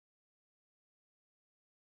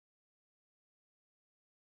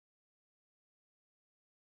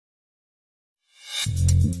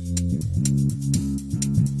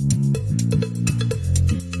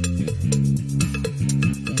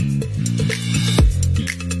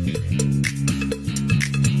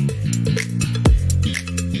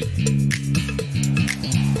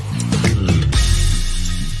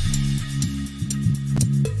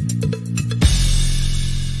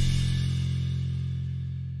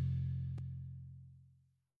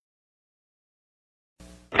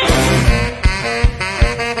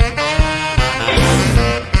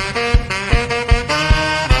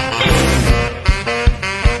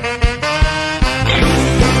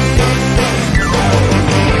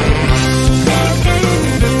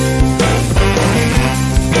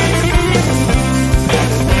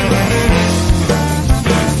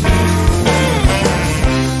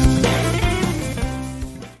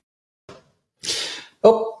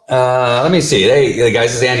Let me see. Hey,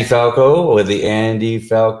 guys, this is Andy Falco with the Andy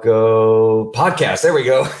Falco podcast. There we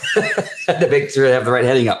go. Had to make sure I have the right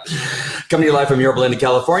heading up. Coming to you live from Yorba,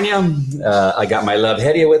 California. I got my love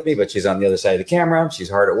Hedia with me, but she's on the other side of the camera. She's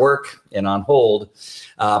hard at work and on hold.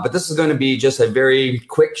 But this is going to be just a very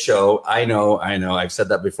quick show. I know. I've said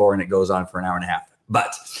that before, and it goes on for an hour and a half.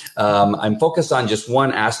 But I'm focused on just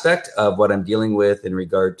one aspect of what I'm dealing with in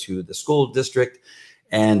regard to the school district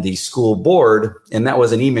and the school board. And that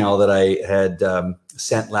was an email that I had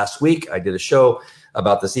sent last week. I did a show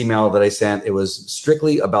about this email that I sent. It was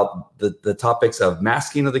strictly about the topics of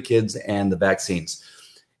masking of the kids and the vaccines.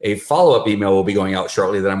 A follow-up email will be going out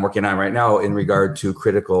shortly that I'm working on right now in regard to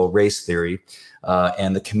critical race theory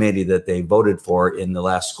and the committee that they voted for in the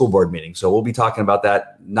last school board meeting. So we'll be talking about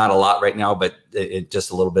that, not a lot right now, but it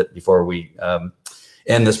just a little bit before we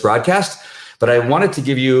end this broadcast. But I wanted to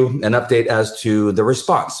give you an update as to the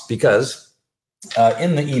response, because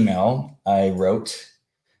in the email I wrote,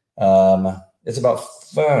 it's about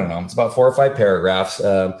 4 or 5 paragraphs.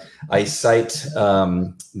 I cite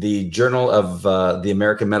the Journal of the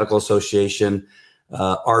American Medical Association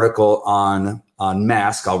article on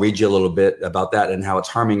mask. I'll read you a little bit about that and how it's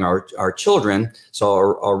harming our children.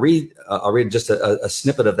 So I'll read just a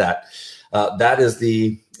snippet of that. That is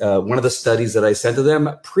the one of the studies that I sent to them.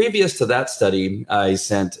 Previous to that study, I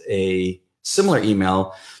sent a similar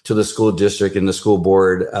email to the school district and the school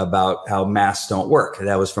board about how masks don't work.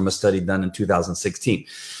 That was from a study done in 2016.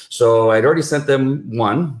 So I'd already sent them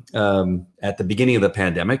one at the beginning of the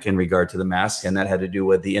pandemic in regard to the mask, and that had to do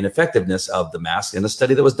with the ineffectiveness of the mask in a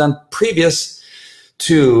study that was done previous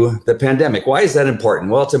to the pandemic. Why is that important?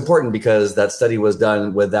 Well, it's important because that study was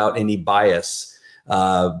done without any bias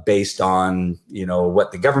based on,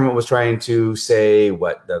 what the government was trying to say,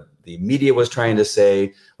 what the media was trying to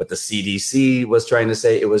say, what the CDC was trying to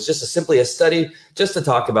say. It was just simply a study just to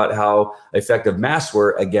talk about how effective masks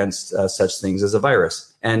were against such things as a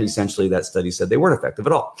virus. And essentially that study said they weren't effective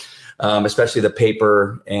at all, especially the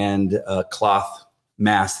paper and cloth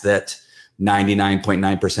masks that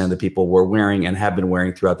 99.9% of the people were wearing and have been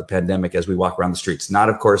wearing throughout the pandemic as we walk around the streets. Not,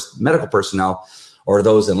 of course, medical personnel or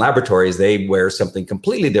those in laboratories. They wear something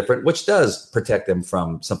completely different, which does protect them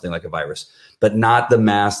from something like a virus, but not the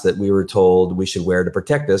mask that we were told we should wear to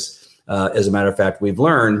protect us. As a matter of fact, we've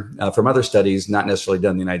learned from other studies, not necessarily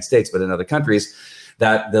done in the United States, but in other countries,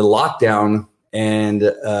 that the lockdown and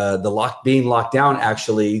being locked down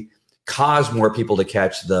actually caused more people to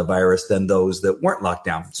catch the virus than those that weren't locked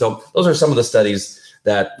down. So those are some of the studies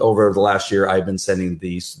that over the last year I've been sending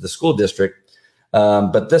the school district.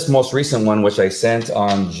 But this most recent one, which I sent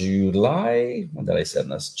on July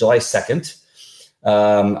 2nd,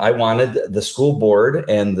 I wanted the school board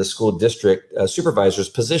and the school district supervisor's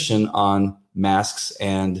position on masks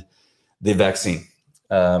and the vaccine,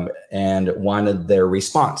 and wanted their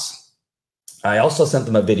response. I also sent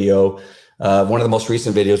them a video, one of the most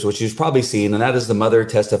recent videos, which you've probably seen, and that is the mother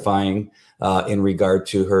testifying in regard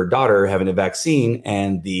to her daughter having a vaccine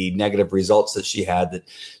and the negative results that she had, that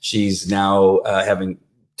she's now having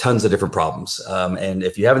tons of different problems. And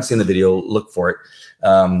if you haven't seen the video, look for it.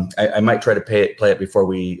 I might try to play it before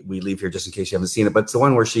we leave here, just in case you haven't seen it. But it's the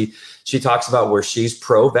one where she talks about where she's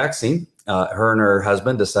pro-vaccine. Her and her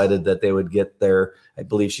husband decided that they would get their, I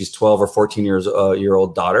believe she's 12 or 14 year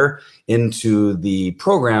old daughter into the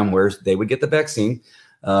program where they would get the vaccine.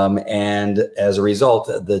 And as a result,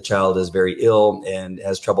 the child is very ill and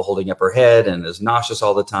has trouble holding up her head and is nauseous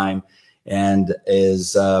all the time and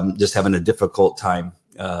is just having a difficult time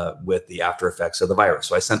with the after effects of the virus.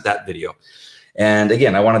 So I sent that video. And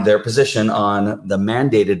again, I wanted their position on the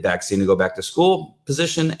mandated vaccine to go back to school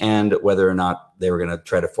position and whether or not they were going to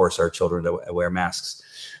try to force our children to wear masks.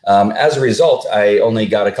 As a result, I only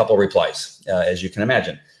got a couple replies, as you can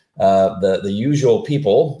imagine. The usual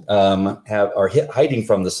people are hiding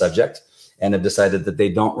from the subject and have decided that they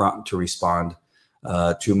don't want to respond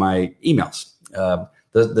to my emails.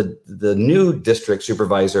 The new district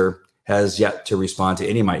supervisor has yet to respond to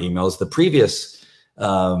any of my emails. The previous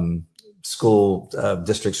school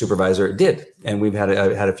district supervisor did, and we've had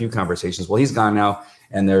a few conversations. Well, he's gone now,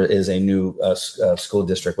 and there is a new school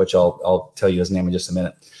district, which I'll tell you his name in just a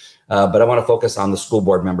minute. But I want to focus on the school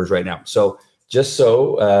board members right now. So just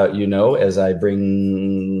so as I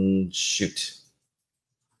bring,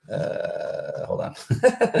 hold on.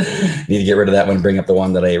 Need to get rid of that one, bring up the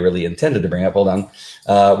one that I really intended to bring up. Hold on.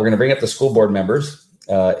 We're going to bring up the school board members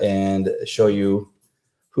and show you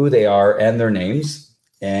who they are and their names.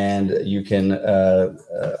 And you can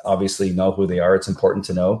obviously know who they are. It's important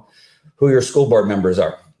to know who your school board members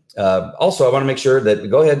are. Also, I want to make sure that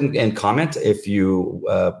go ahead and comment if you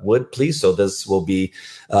would, please. So this will be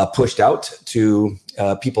pushed out to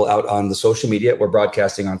people out on the social media. We're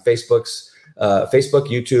broadcasting on Facebook,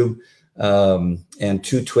 YouTube, and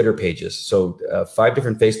 2 Twitter pages. So 5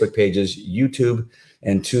 different Facebook pages, YouTube,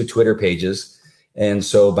 and 2 Twitter pages. And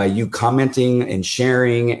so by you commenting and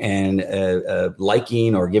sharing and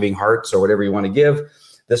liking or giving hearts or whatever you want to give,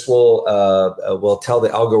 this will tell the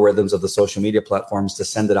algorithms of the social media platforms to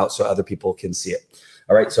send it out so other people can see it.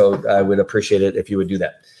 All right. So I would appreciate it if you would do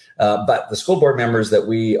that. But the school board members that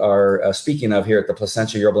we are speaking of here at the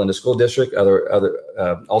Placentia Yorba School District,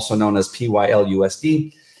 also known as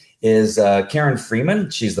PYLUSD, is Karen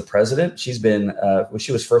Freeman. She's the president. She's been,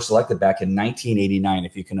 she was first elected back in 1989,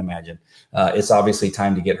 if you can imagine. It's obviously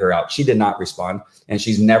time to get her out. She did not respond, and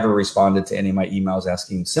she's never responded to any of my emails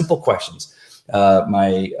asking simple questions.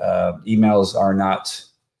 My emails are not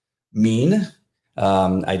mean.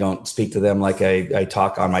 I don't speak to them like I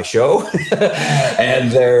talk on my show.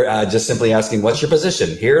 And they're just simply asking, what's your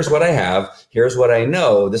position? Here's what I have. Here's what I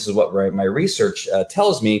know. This is what my research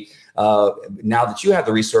tells me. Now that you have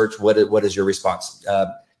the research, what is your response?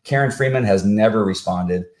 Karen Freeman has never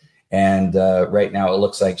responded. And right now it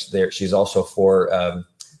looks like she's also for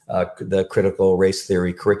the critical race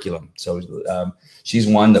theory curriculum. So she's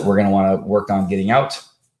one that we're going to want to work on getting out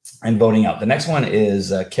and voting out. The next one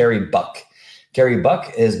is Carrie Buck. Carrie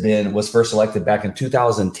Buck was first elected back in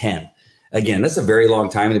 2010. Again, that's a very long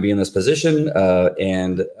time to be in this position.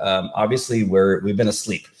 And obviously we've been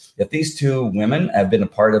asleep. If these 2 women have been a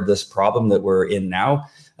part of this problem that we're in now,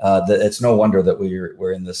 it's no wonder that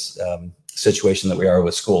we're in this situation that we are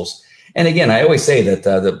with schools. And again, I always say that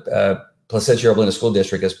the Placentia Yorba School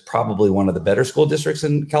District is probably one of the better school districts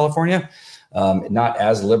in California. Not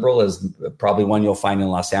as liberal as probably one you'll find in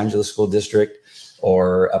Los Angeles School District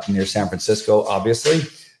or up near San Francisco, obviously.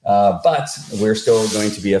 But we're still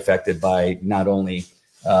going to be affected by not only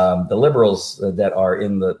the liberals that are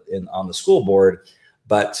on the school board,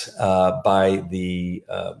 but by the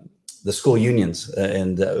school unions.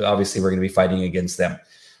 And obviously, we're going to be fighting against them.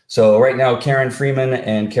 So right now, Karen Freeman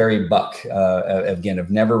and Carrie Buck, again,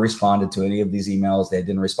 have never responded to any of these emails. They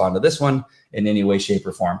didn't respond to this one in any way, shape,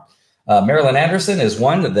 or form. Marilyn Anderson is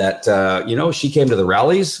one that, she came to the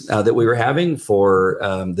rallies that we were having for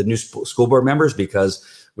the new school board members because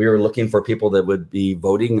we were looking for people that would be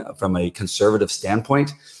voting from a conservative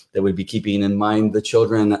standpoint, that would be keeping in mind the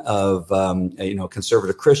children of,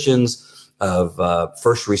 conservative Christians, of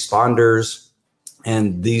first responders.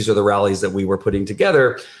 And these are the rallies that we were putting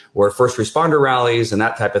together, were first responder rallies and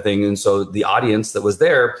that type of thing. And so the audience that was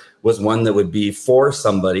there was one that would be for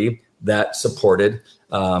somebody that supported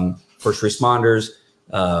first responders,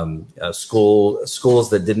 schools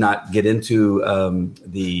that did not get into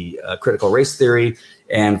the critical race theory,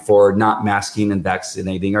 and for not masking and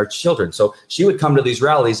vaccinating our children. So she would come to these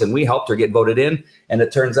rallies and we helped her get voted in. And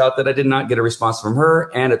it turns out that I did not get a response from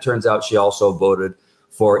her. And it turns out she also voted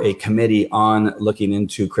for a committee on looking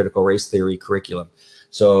into critical race theory curriculum.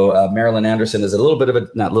 So Marilyn Anderson is a lot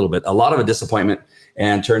of a disappointment.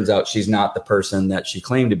 And turns out she's not the person that she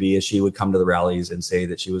claimed to be, as she would come to the rallies and say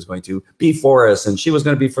that she was going to be for us and she was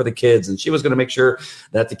going to be for the kids and she was going to make sure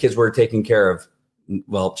that the kids were taken care of.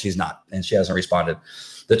 Well, she's not, and she hasn't responded.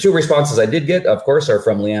 The 2 responses I did get, of course, are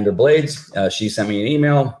from Leandra Blades. She sent me an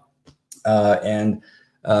email and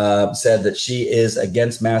said that she is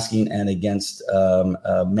against masking and against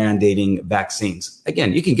mandating vaccines.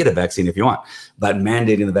 Again, you can get a vaccine if you want, but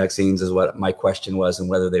mandating the vaccines is what my question was, and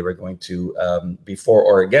whether they were going to be for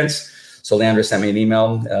or against. So Leandra sent me an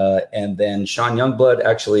email, and then Sean Youngblood,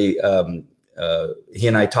 actually, he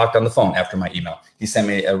and I talked on the phone after my email. He sent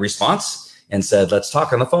me a response and said, let's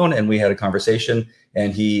talk on the phone. And we had a conversation,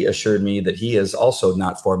 and he assured me that he is also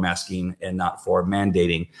not for masking and not for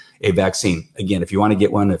mandating a vaccine. Again, if you want to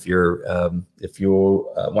get one, if you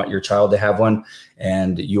want your child to have one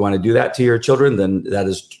and you want to do that to your children, then that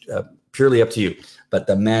is purely up to you. But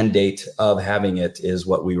the mandate of having it is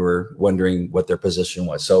what we were wondering what their position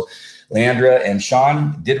was. So Leandra and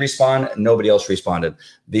Sean did respond. Nobody else responded.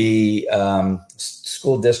 The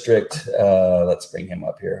school district, let's bring him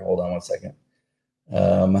up here. Hold on one second.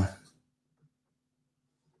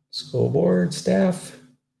 School board staff.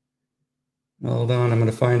 Hold on, I'm going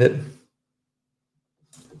to find it.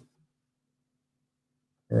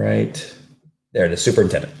 Right there, the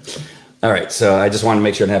superintendent. All right, so I just want to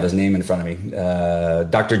make sure to have his name in front of me.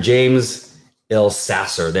 Dr. James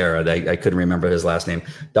Ilsasser. There, I couldn't remember his last name.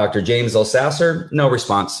 Dr. James Ilsasser, no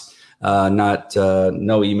response.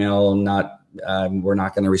 No email, not we're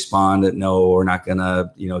not going to respond. No, we're not going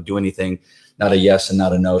to, do anything. Not a yes and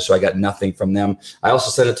not a no. So I got nothing from them. I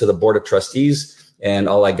also sent it to the board of trustees, and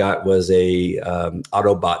all I got was a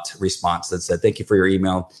Autobot response that said, "Thank you for your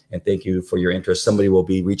email and thank you for your interest. Somebody will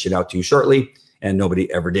be reaching out to you shortly," and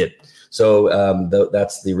nobody ever did. So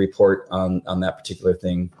that's the report on that particular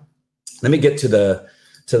thing. Let me get to the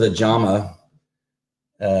JAMA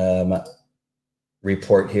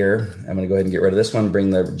report here. I'm going to go ahead and get rid of this one,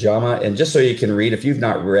 bring the JAMA, and just so you can read, if you've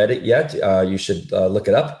not read it yet, you should look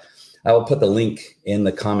it up. I will put the link in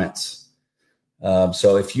the comments.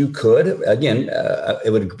 So if you could, again,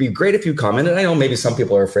 it would be great if you commented. I know maybe some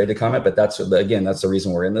people are afraid to comment, but that's the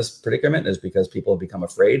reason we're in this predicament, is because people have become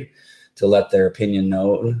afraid to let their opinion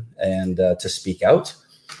known and to speak out.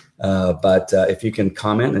 But if you can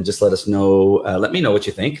comment and just let us know, let me know what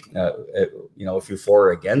you think. If you're for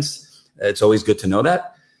or against, it's always good to know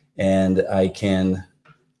that. And I can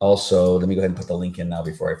also, let me go ahead and put the link in now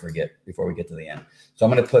before I forget, before we get to the end. So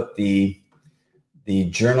I'm going to put the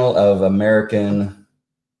Journal of American,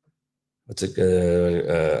 of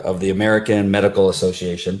the American Medical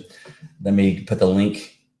Association. Let me put the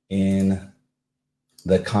link in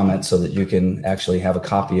the comments so that you can actually have a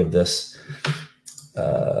copy of this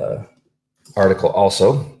article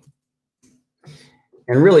also.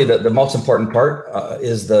 And really the most important part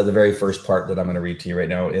is the very first part that I'm going to read to you right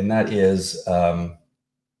now. And that is,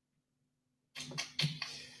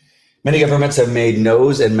 many governments have made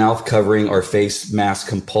nose and mouth covering or face mask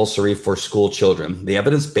compulsory for school children. The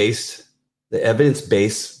evidence base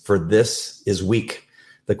for this is weak.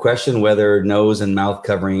 The question whether nose and mouth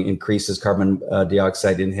covering increases carbon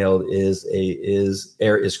dioxide inhaled is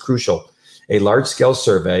crucial. A large-scale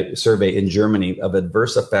survey in Germany of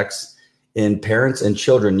adverse effects in parents and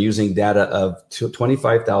children using data of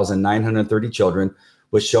 25,930 children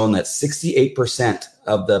was shown that 68%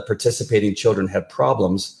 of the participating children had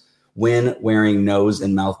problems when wearing nose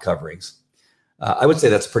and mouth coverings. I would say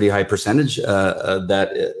that's a pretty high percentage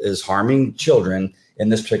that is harming children. In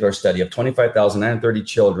this particular study of 25,930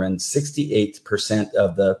 children, 68%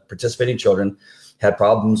 of the participating children had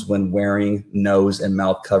problems when wearing nose and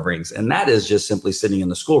mouth coverings. And that is just simply sitting in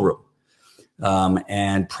the schoolroom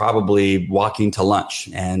and probably walking to lunch.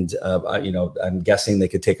 And, I'm guessing they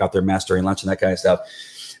could take out their mask during lunch and that kind of stuff.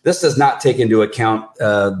 This does not take into account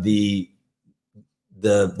the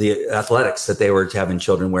athletics that they were having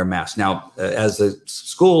children wear masks. Now, as the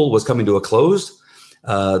school was coming to a close,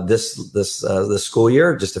 this school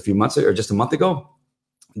year, just a month ago,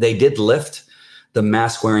 they did lift the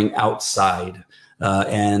mask wearing outside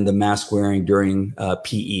and the mask wearing during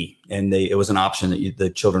PE, and it was an option that the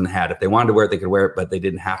children had. If they wanted to wear it, they could wear it, but they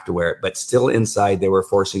didn't have to wear it. But still inside, they were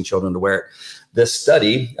forcing children to wear it. This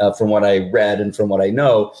study, from what I read and from what I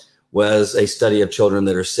know, was a study of children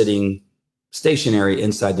that are sitting stationary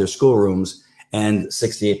inside their schoolrooms, and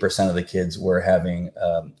 68% of the kids were having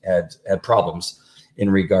had problems in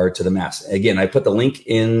regard to the mask. Again, I put the link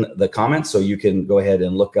in the comments so you can go ahead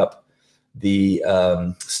and look up the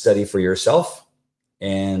study for yourself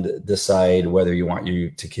and decide whether you want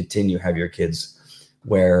to continue have your kids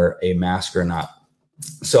wear a mask or not.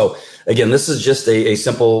 So again, this is just a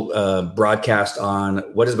simple broadcast on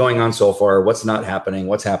what is going on so far, what's not happening,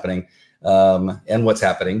 what's happening, and what's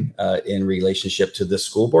happening in relationship to this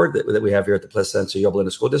school board that we have here at the Placentia Yorba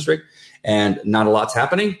School District. And not a lot's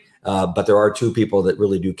happening, but there are two people that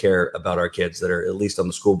really do care about our kids that are at least on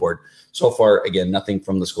the school board. So far, again, nothing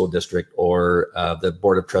from the school district or the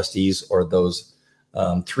board of trustees or those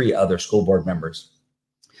three other school board members.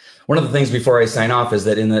 One of the things before I sign off is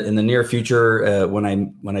that in the near future, when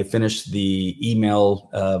I finish the email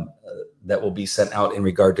that will be sent out in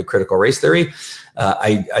regard to critical race theory,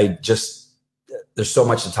 there's so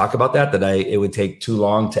much to talk about that it would take too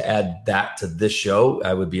long to add that to this show.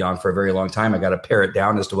 I would be on for a very long time. I got to pare it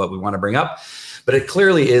down as to what we want to bring up. But it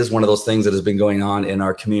clearly is one of those things that has been going on in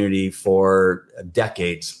our community for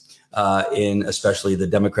decades, in especially the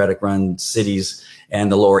Democratic-run cities and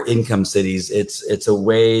the lower income cities. It's a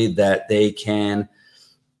way that they can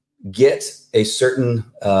get a certain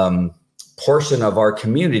portion of our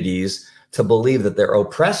communities to believe that they're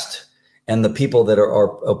oppressed, and the people that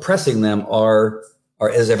are oppressing them are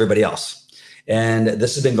as everybody else. And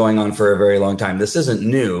this has been going on for a very long time. This isn't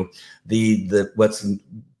new. What's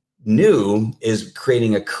new is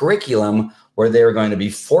creating a curriculum where they're going to be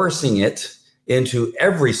forcing it into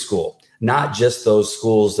every school, not just those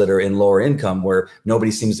schools that are in lower income where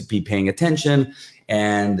nobody seems to be paying attention.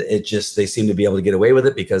 And they seem to be able to get away with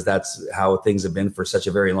it because that's how things have been for such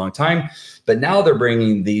a very long time. But now they're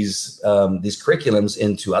bringing these curriculums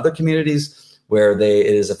into other communities where it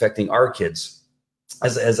is affecting our kids.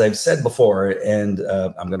 as I've said before, and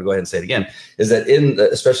I'm going to go ahead and say it again, is that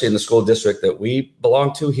especially in the school district that we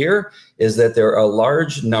belong to here, is that there are a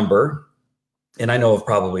large number, and I know of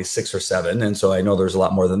probably 6 or 7, and so I know there's a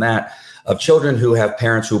lot more than that, of children who have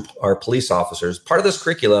parents who are police officers. Part of this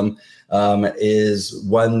curriculum is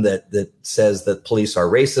one that says that police are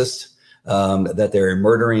racist, that they're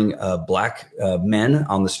murdering black men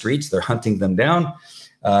on the streets. They're hunting them down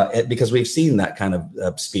because we've seen that kind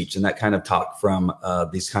of speech and that kind of talk from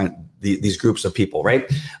these groups of people, right?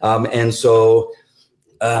 And so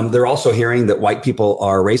they're also hearing that white people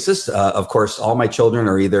are racist. Of course, all my children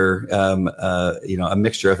are either a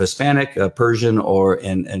mixture of Hispanic, Persian,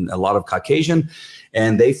 and a lot of Caucasian,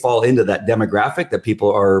 and they fall into that demographic that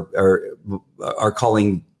people are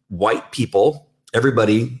calling white people,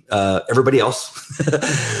 everybody else,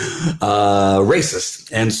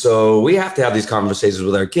 racist. And so we have to have these conversations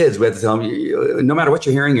with our kids. We have to tell them, no matter what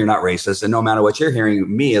you're hearing, you're not racist, and no matter what you're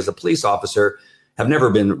hearing, me as a police officer have never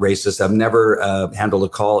been racist. I've never handled a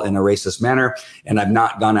call in a racist manner, and I've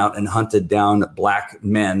not gone out and hunted down black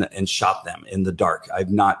men and shot them in the dark.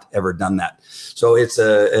 I've not ever done that. So it's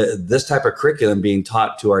this type of curriculum being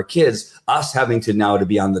taught to our kids, us having to now to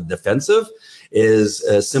be on the defensive is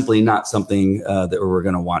simply not something that we're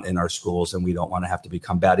going to want in our schools, and we don't want to have to be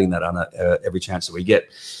combating that on every chance that we get.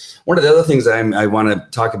 One of the other things I want to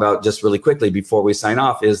talk about just really quickly before we sign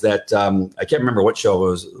off is that I can't remember what show I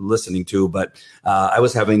was listening to, but I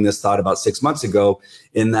was having this thought about 6 months ago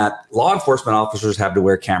in that law enforcement officers have to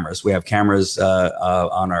wear cameras. We have cameras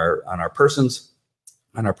on our persons,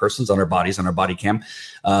 on our bodies, on our body cam.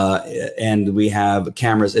 And we have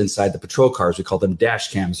cameras inside the patrol cars. We call them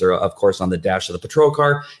dash cams. They're, of course, on the dash of the patrol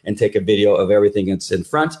car and take a video of everything that's in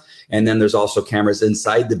front. And then there's also cameras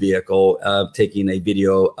inside the vehicle, taking a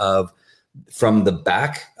video from the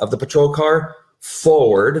back of the patrol car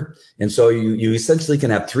forward. And so you essentially can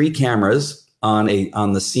have 3 cameras on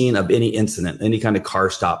the scene of any incident, any kind of car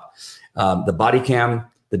stop. The body cam,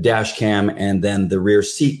 the dash cam, and then the rear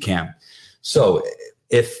seat cam. So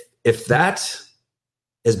if that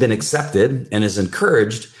has been accepted and is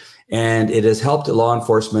encouraged, and it has helped law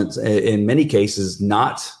enforcement in many cases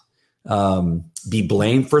not be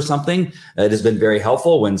blamed for something, it has been very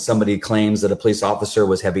helpful when somebody claims that a police officer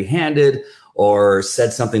was heavy-handed or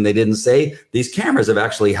said something they didn't say. These cameras have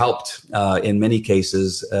actually helped in many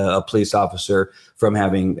cases a police officer from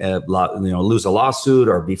having lose a lawsuit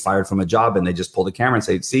or be fired from a job, and they just pull the camera and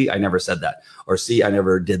say, "See, I never said that," or "See, I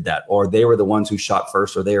never did that," or "They were the ones who shot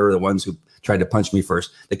first," or "They were the ones who tried to punch me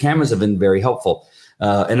first." The cameras have been very helpful.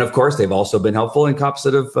 And of course, they've also been helpful in cops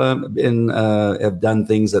that have done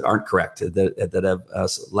things that aren't correct, that have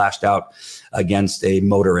lashed out against a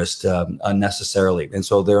motorist unnecessarily. And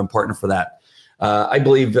so they're important for that. I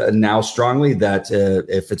believe now strongly that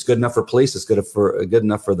if it's good enough for police, it's good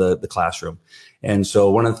enough for the classroom. And so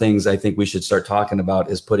one of the things I think we should start talking about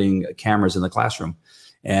is putting cameras in the classroom.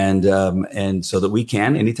 And so that we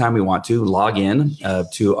can, anytime we want to, log in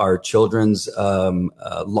to our children's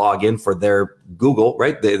login for their Google,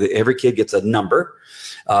 right? Every kid gets a number.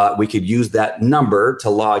 We could use that number to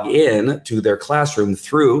log in to their classroom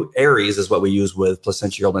through Aries, is what we use with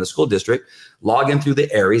Placentia Yorba School District. Log in through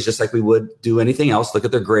the Aries, just like we would do anything else. Look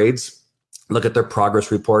at their grades, look at their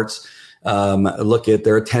progress reports, look at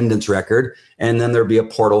their attendance record, and then there'll be a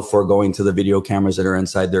portal for going to the video cameras that are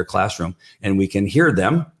inside their classroom, and we can hear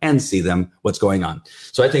them and see them, what's going on.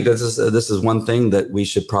 So I think this is one thing that we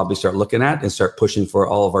should probably start looking at and start pushing for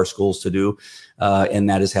all of our schools to do, and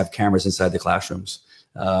that is have cameras inside the classrooms.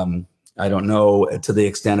 I don't know to the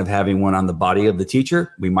extent of having one on the body of the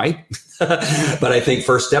teacher. We might, but I think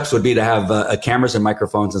first steps would be to have cameras and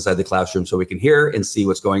microphones inside the classroom so we can hear and see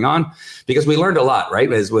what's going on, because we learned a lot,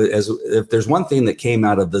 right? As if there's one thing that came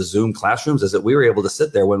out of the Zoom classrooms is that we were able to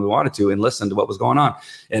sit there when we wanted to and listen to what was going on.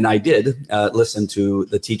 And I did listen to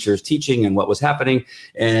the teachers teaching and what was happening.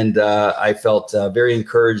 And I felt very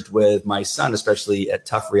encouraged with my son, especially at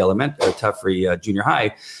Tuffrey Junior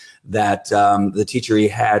High, that the teacher he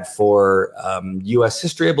had for U.S.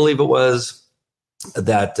 history, I believe it was,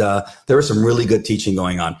 that there was some really good teaching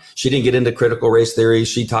going on. She didn't get into critical race theory.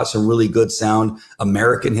 She taught some really good, sound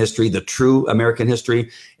American history, the true American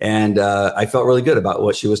history. And I felt really good about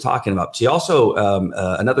what she was talking about. She also,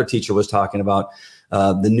 another teacher was talking about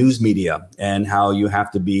the news media and how you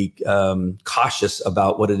have to be cautious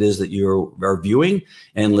about what it is that you are viewing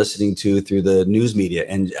and listening to through the news media.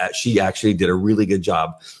 And she actually did a really good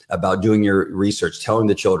job about doing your research, telling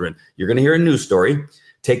the children, you're going to hear a news story.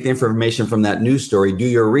 Take the information from that news story, do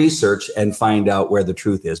your research, and find out where the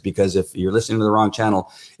truth is. Because if you're listening to the wrong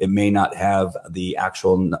channel, it may not have the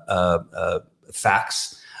actual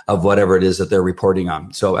facts of whatever it is that they're reporting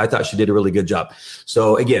on. So I thought she did a really good job.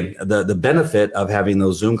 So again, the benefit of having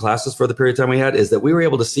those Zoom classes for the period of time we had is that we were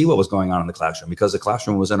able to see what was going on in the classroom because the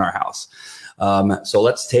classroom was in our house. So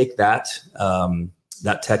let's take that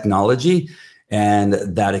technology and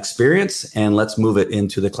that experience, and let's move it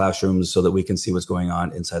into the classrooms so that we can see what's going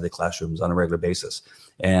on inside the classrooms on a regular basis.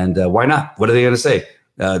 And why not? What are they going to say?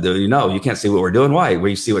 You can't see what we're doing. Why?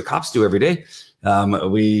 We see what cops do every day.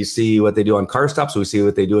 We see what they do on car stops. We see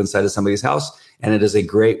what they do inside of somebody's house. And it is a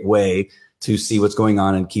great way to see what's going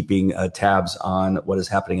on and keeping tabs on what is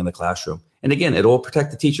happening in the classroom. And again, it will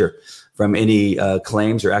protect the teacher from any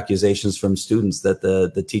claims or accusations from students that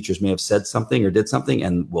the teachers may have said something or did something,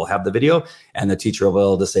 and we'll have the video, and the teacher will be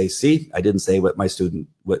able to say, see, I didn't say what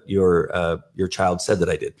your child said that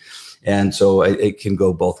I did. And so it can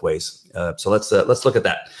go both ways. So let's look at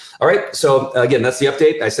that. All right. So again, that's the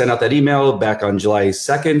update. I sent out that email back on July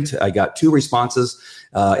 2nd. I got 2 responses.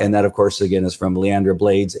 And that, of course, again, is from Leandra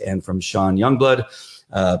Blades and from Sean Youngblood.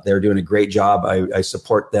 They're doing a great job. I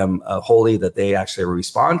support them wholly that they actually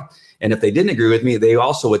respond. And if they didn't agree with me, they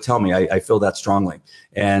also would tell me. I feel that strongly.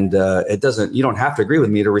 And you don't have to agree with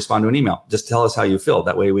me to respond to an email. Just tell us how you feel.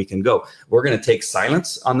 That way we can go. We're going to take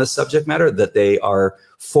silence on this subject matter, that they are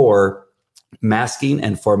for masking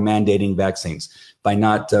and for mandating vaccines by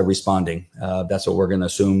not responding. That's what we're going to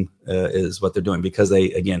assume is what they're doing, because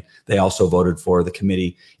they also voted for the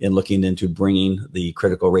committee in looking into bringing the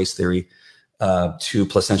critical race theory to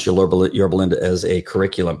Placentia, Yorba as a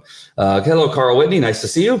curriculum. Hello, Carl Whitney. Nice to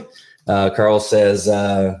see you. Carl says,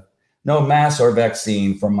 no mask or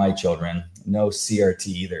vaccine for my children. No CRT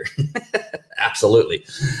either. Absolutely.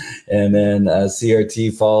 And then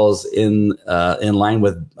CRT falls in line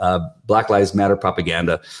with Black Lives Matter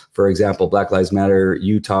propaganda. For example, Black Lives Matter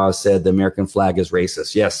Utah said the American flag is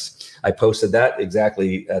racist. Yes, I posted that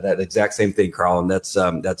exact same thing, Carl, and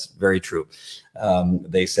that's very true.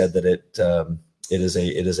 They said that it is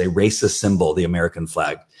a racist symbol, the American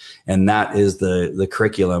flag, and that is the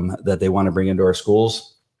curriculum that they want to bring into our schools.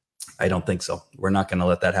 I don't think so. We're not going to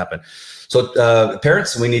let that happen. So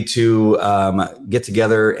parents, we need to get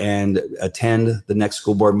together and attend the next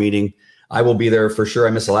school board meeting. I will be there for sure. I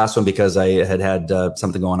missed the last one because I had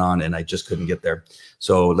something going on and I just couldn't get there.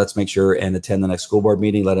 So let's make sure and attend the next school board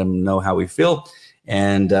meeting. Let them know how we feel,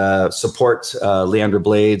 and support Leandra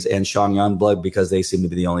Blades and Sean Youngblood, because they seem to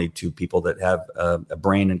be the only 2 people that have a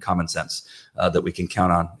brain and common sense that we can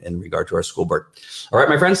count on in regard to our school board. All right,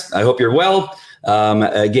 my friends, I hope you're well.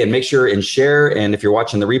 Again, make sure and share. And if you're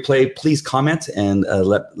watching the replay, please comment and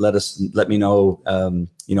let me know,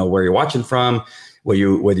 where you're watching from, whether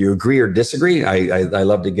you agree or disagree. I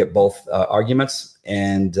love to get both arguments,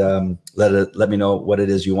 and let me know what it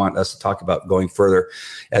is you want us to talk about going further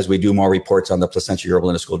as we do more reports on the Placentia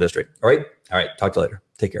Yorba School District. All right. Talk to you later.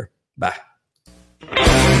 Take care. Bye.